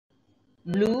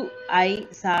blue I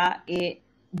saw a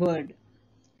bird.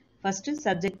 First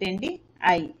subject ఏంటి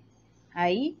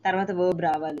I తర్వాత verb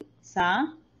రావాలి. సా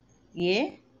ఏ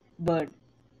బర్డ్,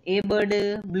 ఏ bird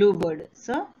blue bird.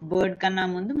 So bird కన్నా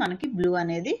ముందు మనకి బ్లూ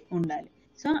అనేది ఉండాలి.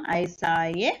 So I saw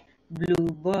A blue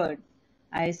bird,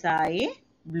 I saw A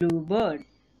blue bird.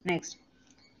 Next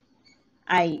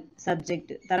I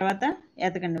subject, తర్వాత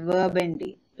ఎతకండి వర్బ్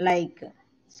ఏంటి like.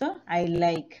 So I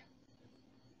like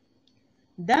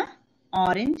the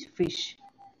orange fish.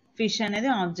 Fish అనేది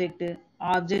ఆబ్జెక్ట్,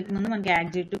 ఆబ్జెక్ట్ ముందు మనకి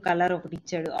యాడ్జెక్టివ్ కలర్ ఒకటి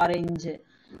ఇచ్చాడు ఆరెంజ్.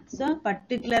 సో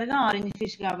పర్టికులర్గా ఆరెంజ్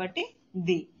ఫిష్ కాబట్టి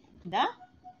the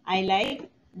I like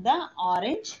the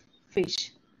orange fish.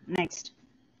 Next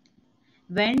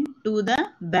went to the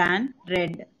ban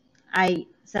red, I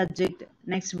subject,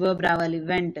 next verb రావాలి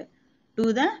vent. To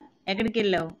the ఎక్కడికి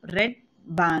వెళ్ళావు red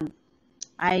ban,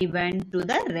 I went to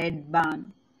the red ban.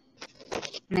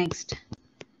 Next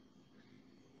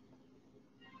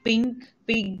pink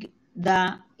pig, the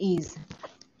is,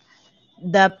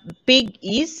 the pig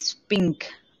is pink.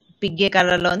 Pig A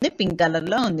colour లో ఉంది, pink colour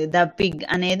లో ఉంది. The Pig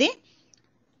అనేది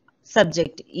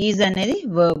subject, is అనేది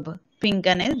verb, pink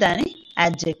అనేది దాని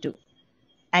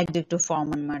యాడ్జెక్టివ్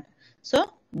ఫామ్ అన్నమాట. So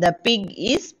the Pig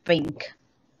is pink.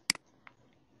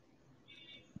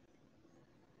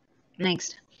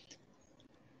 Next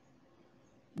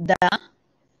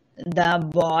the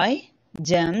boy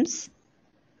jumps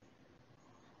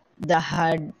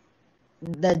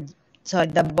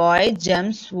the boy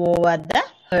jumps over the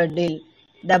hurdle.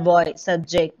 The boy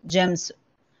subject, jumps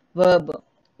verb,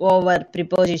 over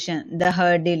preposition, the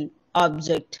hurdle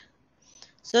object.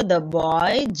 So the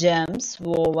boy jumps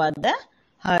over the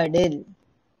hurdle.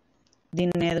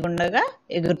 దీని మీద గుండగా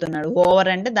ఎగురుతున్నాడు.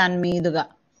 Over అంటే దాని మీదుగా,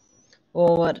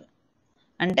 over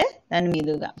అంటే దాని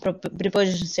మీదుగా.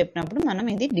 Prepositions చెప్పినప్పుడు మనం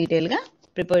ఇది డీటెయిల్గా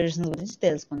ప్రిపోజిషన్స్ గురించి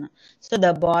తెలుసుకుందాం. So the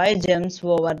boy jumps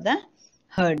over the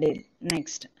hurdle.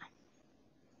 Next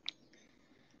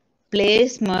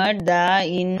place mud the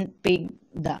in Pig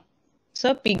the. So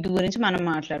Pig గురించి మనం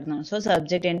మాట్లాడుతున్నాం. సో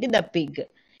సబ్జెక్ట్ ఏంటి ద పిగ్,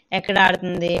 ఎక్కడ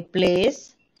ఆడుతుంది place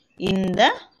in the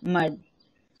mud,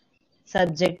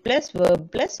 subject plus verb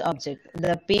plus object.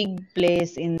 The Pig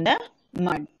place in the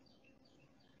mud.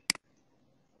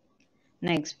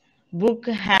 Next book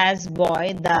has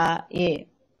bye the A.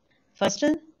 First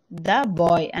the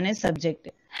boy అనే subject,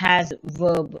 has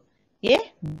verb, A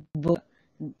book.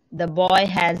 The boy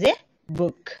has a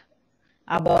book,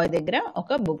 ఆ bye దగ్గర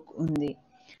ఒక book ఉంది.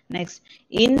 Next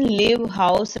in live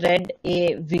house red ఏ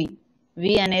వి,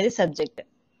 వి అనేది subject.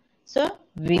 So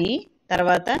we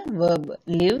తర్వాత verb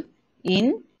live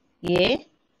in a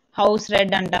house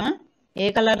red అంటామా, ఏ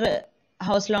colour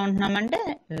house లో ఉంటున్నామంటే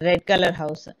red colour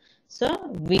house. So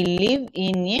we live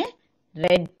in a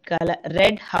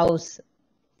red house,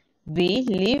 we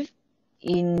live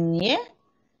in a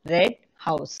red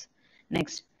house.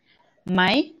 Next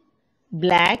my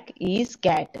black is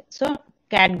cat. So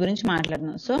cat గురించి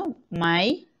మాట్లాడుతున్నాం. So my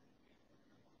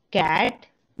cat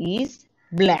is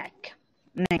black.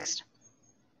 Next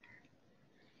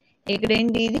ఇక్కడ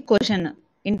ఏంటి ఇది question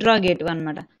interrogative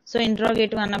అన్నమాట. So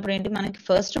interrogative అన్నప్పుడు ఏంటి మనకి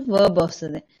first verb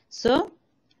వస్తుంది. So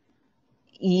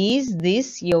is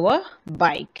this your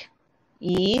bike,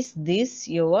 is this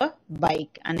your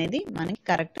bike అనేది మనకి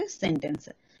correct sentence.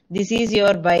 This is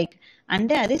your bike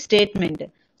అంటే అది స్టేట్మెంట్.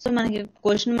 సో మనకి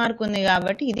క్వశ్చన్ మార్క్ ఉంది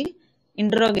కాబట్టి ఇది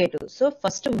ఇంట్రోగేటివ్. సో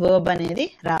ఫస్ట్ వర్బ్ అనేది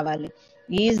రావాలి.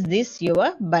 ఈజ్ దిస్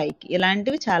యువర్ బైక్,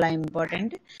 ఇలాంటివి చాలా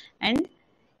ఇంపార్టెంట్ అండ్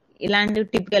ఇలాంటివి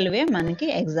టిపికల్ వే మనకి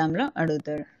ఎగ్జామ్లో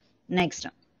అడుగుతాడు. నెక్స్ట్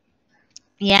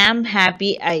యామ్ హ్యాపీ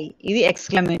ఐ, ఇది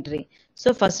ఎక్స్క్లమేటరీ. సో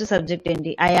ఫస్ట్ సబ్జెక్ట్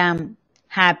ఏంటి I am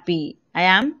happy, I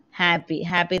am happy,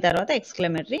 happy తర్వాత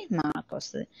ఎక్స్క్లమేటరీ మార్క్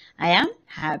వస్తుంది. I am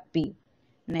happy.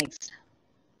 Next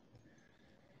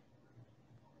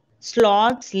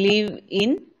slots live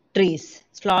in trees.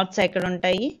 Slots ఎక్కడ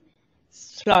ఉంటాయి,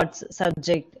 స్లాట్స్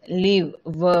సబ్జెక్ట్, లివ్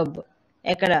వర్బ్,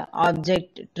 ఎక్కడ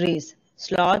object trees.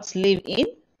 Slots live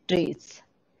in trees.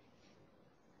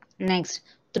 Next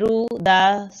through the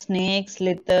snake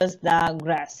స్లిథర్స్ the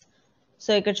gross.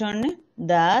 So ఇక్కడ చూడండి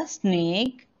the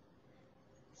snake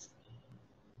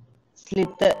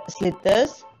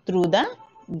slithers through the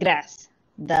grass.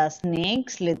 The snake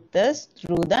slithers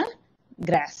through the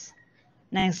grass.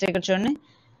 Next ఇక్కడ చూడండి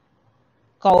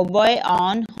cowboy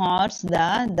on horse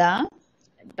the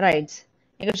rides.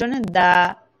 ఇక్కడ చూడండి the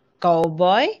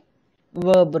cowboy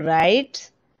verb rides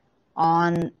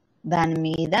on దాని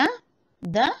మీద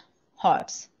the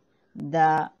horse.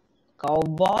 The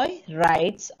cowboy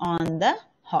rides on the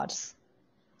horse.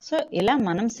 So ఇలా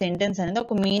మనం sentence అనేది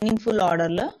ఒక మీనింగ్ఫుల్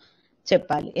ఆర్డర్లో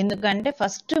చెప్పాలి. ఎందుకంటే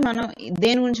ఫస్ట్ మనం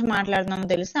దేని గురించి మాట్లాడుతున్నామో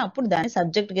తెలిస్తే అప్పుడు దాన్ని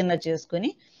సబ్జెక్ట్ కింద చేసుకుని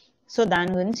సో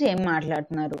దాని గురించి ఏం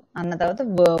మాట్లాడుతున్నారు అన్న తర్వాత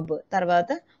వర్బ్, తర్వాత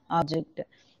ఆబ్జెక్ట్.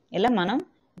 ఇలా మనం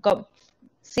ఒక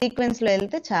సీక్వెన్స్లో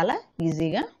వెళ్తే చాలా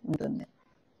ఈజీగా ఉంటుంది.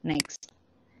 Next,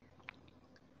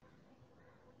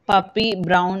 puppy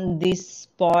brown this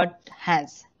spot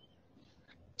has.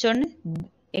 చూడండి,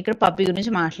 ఇక్కడ పప్పీ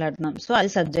గురించి మాట్లాడుతున్నాం, సో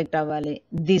అది సబ్జెక్ట్ అవ్వాలి.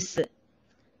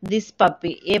 This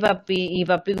puppy, A puppy? ఈ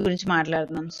పప్పీ గురించి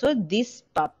మాట్లాడుతున్నాం, so this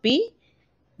puppy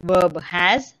verb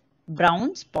has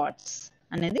brown spots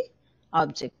అనేది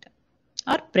ఆబ్జెక్ట్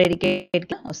ఆర్ ప్రెడికేట్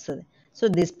గా వస్తుంది. So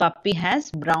this puppy has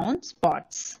brown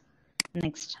spots.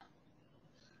 Next,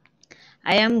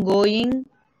 I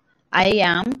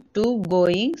am to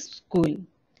going school.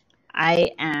 I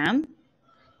am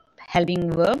helping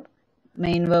verb,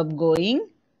 main verb going,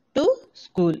 to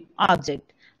school object.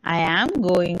 I am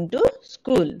going to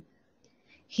school.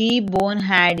 He bone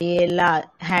had a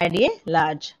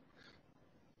large.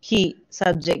 He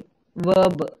subject,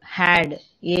 verb had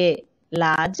a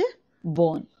large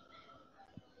bone.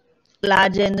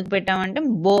 Large ఎందుకు పెట్టామంటే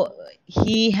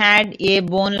he had a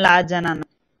bone large అని అన్నాం,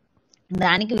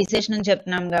 దానికి విశేషణం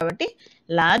చెప్తున్నాం కాబట్టి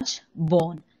large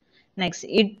bone. Next,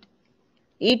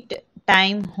 it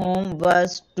time home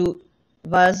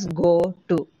was go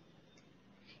to.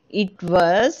 It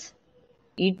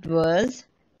was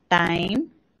time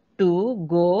to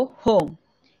go home.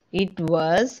 It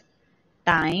was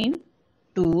time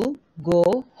to go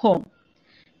home.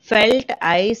 Felt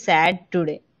I sad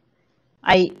today.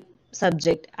 I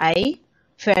subject, I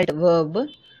felt verb,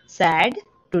 sad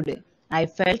today. I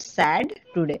felt sad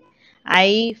today. I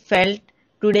felt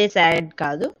today sad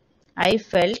కాదు, I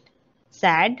felt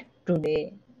sad today.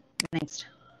 Next,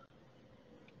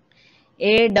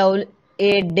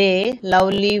 a day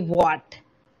lovely what.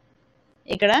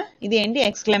 ఇక్కడ ఇది ఏంటి?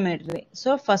 Exclamatory. So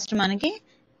first మనకి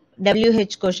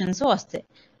WH questions వస్తాయి.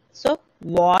 So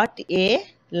what a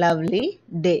lovely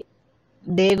day,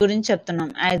 day గురించి చెప్తున్నాం,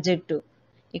 adjective.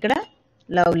 ఇక్కడ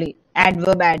lovely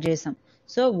adverb add చేసాం.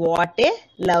 So what a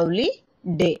lovely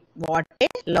day, what a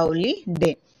lovely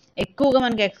day. ఎక్కువగా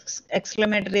మనకి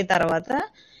ఎక్స్క్లమేటరీ తర్వాత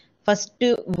ఫస్ట్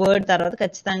వర్డ్ తర్వాత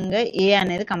ఖచ్చితంగా ఏ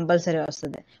అనేది కంపల్సరీ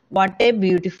వస్తుంది. What a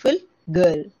beautiful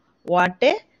girl, what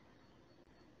a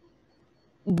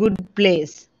good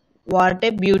place, what a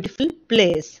beautiful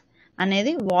place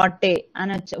అనేది వాట్ ఏ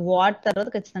అని వచ్చి వాట్ తర్వాత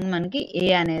ఖచ్చితంగా మనకి ఏ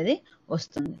అనేది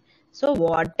వస్తుంది. So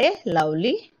what a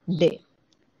lovely day.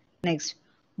 Next,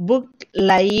 book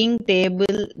lying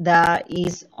table the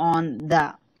is on the.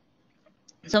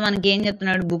 So మనకి ఏం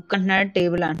చెప్తున్నాడు? బుక్ అంటున్నాడు,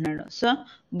 టేబుల్ అంటున్నాడు. సో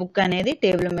బుక్ అనేది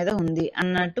టేబుల్ మీద ఉంది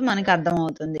అన్నట్టు మనకి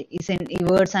అర్థమవుతుంది ఈ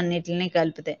వర్డ్స్ అన్నిటిని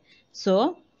కలిపితే. So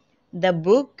the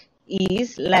book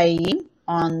is lying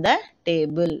on the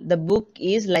table, the book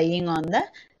is lying on the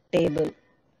table.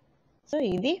 So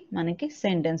ఇది మనకి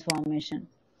sentence formation.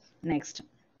 Next,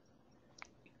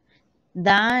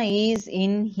 the is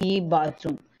in he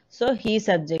bathroom. So he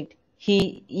subject, he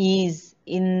is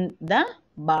in the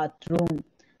bathroom.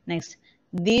 Next,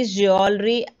 these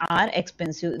jewellery are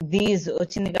expensive. These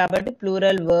వచ్చింది కాబట్టి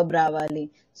plural verb రావాలి.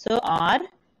 So are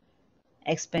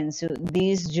expensive,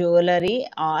 these jewellery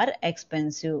are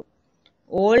expensive.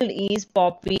 Old is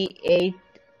poppy 8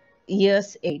 years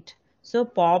 8. So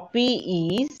poppy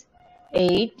is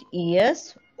 8 years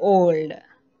old.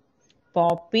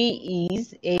 Poppy is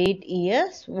 8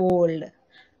 years old.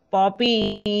 Poppy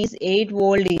is 8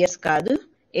 old years కాదు,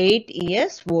 8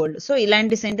 years old. So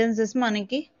ఇలాంటి sentences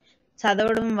మనకి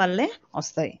చదవడం వల్లే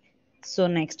వస్తాయి. So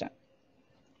next,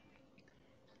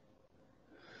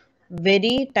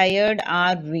 very tired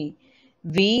are we.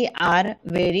 We are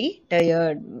very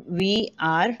tired. We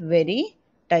are very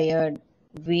tired.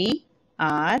 We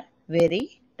are very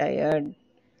tired.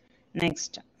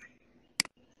 Next,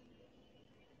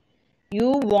 you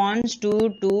wants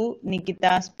to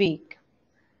Nikita speak.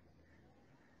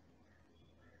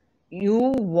 You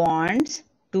wants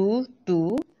to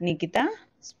Nikita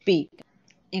speak.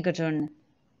 ఇక్కడ చూడండి,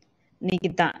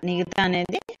 నికిత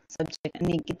అనేది subject,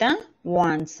 Nikita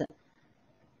wants.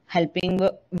 Helping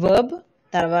verb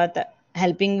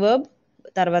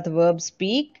తర్వాత verb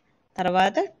speak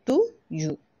తర్వాత to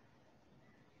you.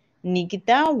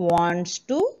 Nikita wants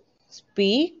to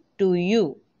speak to you.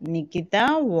 Nikita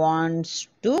wants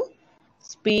to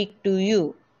speak to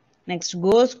you. Next,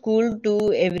 go school to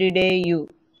everyday you.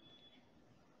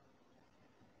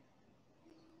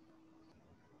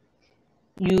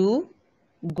 You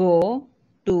go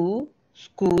to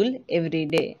school every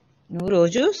day. నువ్వు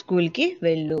రోజు స్కూల్కి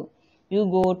వెళ్ళు. You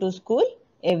go to school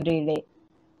every day.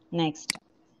 Next,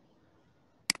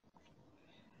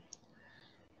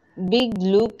 big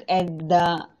look at the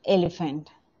elephant.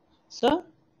 So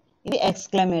ఇది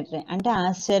exclamatory, అంటే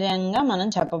ఆశ్చర్యంగా మనం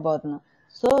చెప్పబోతున్నాం.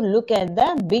 So look at the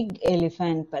big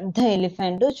elephant, పెద్ద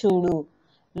elephant చూడు.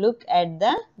 Look at the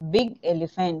big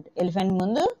elephant, elephant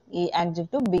ముందు ఈ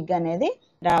యాడ్జెక్టివ్ బిగ్ అనేది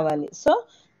రావాలి. So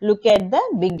look at the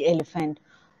big elephant.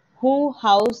 Who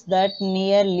house that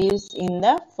near lives in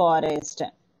the forest.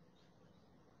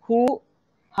 Who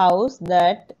house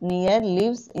that near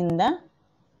lives in the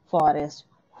forest.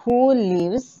 Who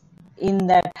lives in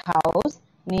that house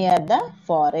near the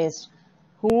forest.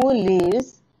 Who lives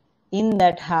in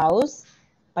that house,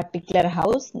 particular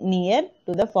house, near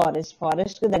to the forest.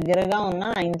 Forest కు దగ్గరగా ఉన్న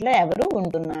ఆ ఇంట్లో ఎవరు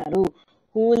ఉంటున్నారు.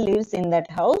 Who lives in that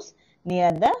house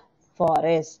near the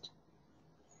forest.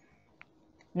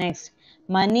 Next,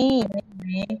 money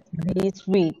makes be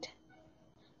sweet.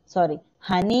 Sorry,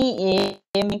 honey a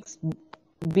makes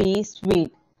bee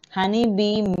sweet. Honey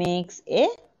bee makes a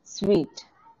sweet.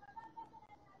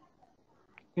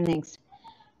 Next,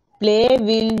 play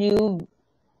will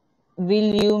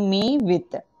you me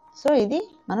with. So ఇది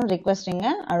మనం requesting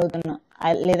గా అడుగుతున్నాం,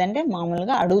 లేదంటే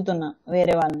మామూలుగా అడుగుతున్నాం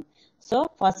వేరే వాళ్ళని. So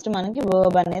first మనకి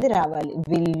వర్బ్ అనేది రావాలి.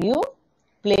 Will you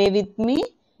play with me,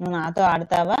 నువ్వు నాతో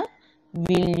ఆడతావా.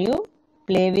 Will you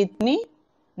play with me.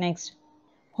 Next,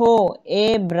 హో ఏ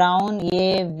brown A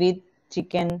with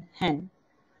chicken hen.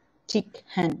 Chick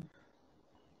hen.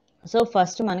 So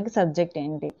first మనకి సబ్జెక్ట్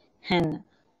ఏంటి, హెన్.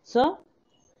 సో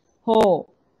హో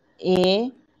ఏ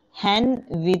hen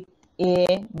with a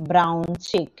brown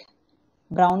chick.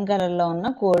 Brown కలర్లో ఉన్న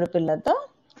కోడి పిల్లతో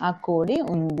ఆ కోడి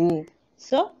ఉంది.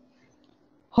 సో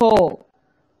హో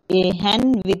ఏ hen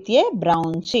with a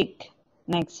brown chick.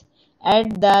 Next,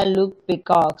 at the look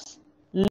peacocks.